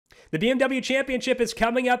The BMW Championship is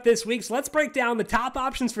coming up this week, so let's break down the top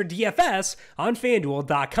options for DFS on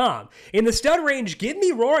FanDuel.com. In the stud range, give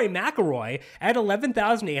me Rory McIlroy at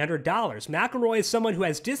 $11,800. McIlroy is someone who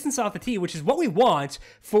has distance off the tee, which is what we want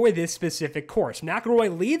for this specific course.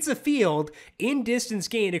 McIlroy leads the field in distance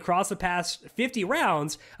gained across the past 50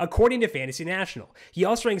 rounds, according to Fantasy National. He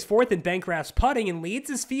also ranks 4th in BenCraft's putting and leads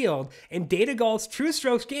his field in Data Golf's true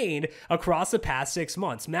strokes gained across the past 6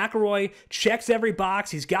 months. McIlroy checks every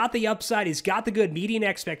box. He's got the upside. He's got the good median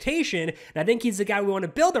expectation. And I think he's the guy we want to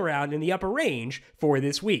build around in the upper range for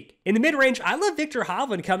this week. In the mid-range, I love VIKTOR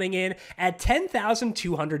HOVLAND coming in at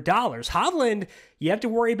 $10,200. HOVLAND, you have to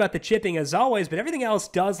worry about the chipping as always, but everything else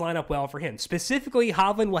does line up well for him. Specifically,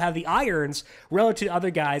 HOVLAND will have the irons relative to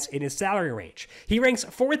other guys in his salary range. He ranks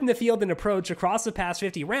 4th in the field in approach across the past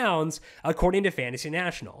 50 rounds, according to Fantasy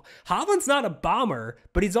National. HOVLAND's not a bomber,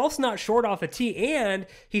 but he's also not short off the tee, and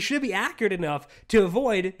he should be accurate enough to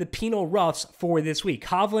avoid the penal roughs for this week.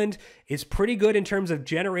 HOVLAND is pretty good in terms of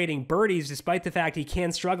generating birdies, despite the fact he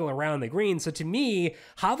can struggle around the green. So to me,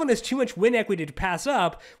 HOVLAND has too much win equity to pass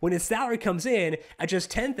up when his salary comes in at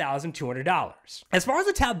just $10,200. As far as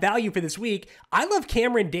the top value for this week, I love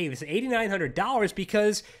Cameron Davis at $8,900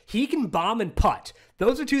 because he can bomb and putt.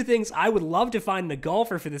 Those are two things I would love to find in a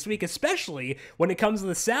golfer for this week, especially when it comes to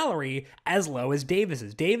the salary as low as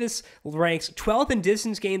Davis's. Davis ranks 12th in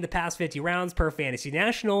distance gained the past 50 rounds per Fantasy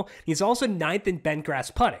National. He's also 9th in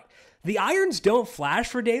bent-grass putting. The irons don't flash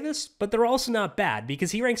for Davis, but they're also not bad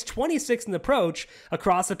because he ranks 26th in the approach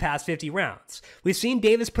across the past 50 rounds. We've seen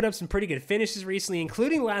Davis put up some pretty good finishes recently,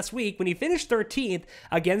 including last week when he finished 13th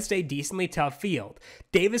against a decently tough field.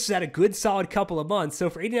 Davis has had a good solid couple of months, so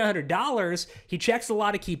for $8,900, he checks a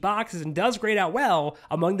lot of key boxes and does grade out well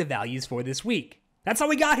among the values for this week. That's all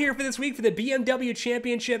we got here for this week for the BMW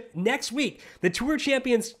Championship. Next week, the Tour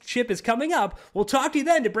Championship is coming up. We'll talk to you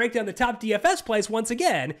then to break down the top DFS plays once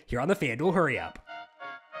again here on the FanDuel Hurry Up.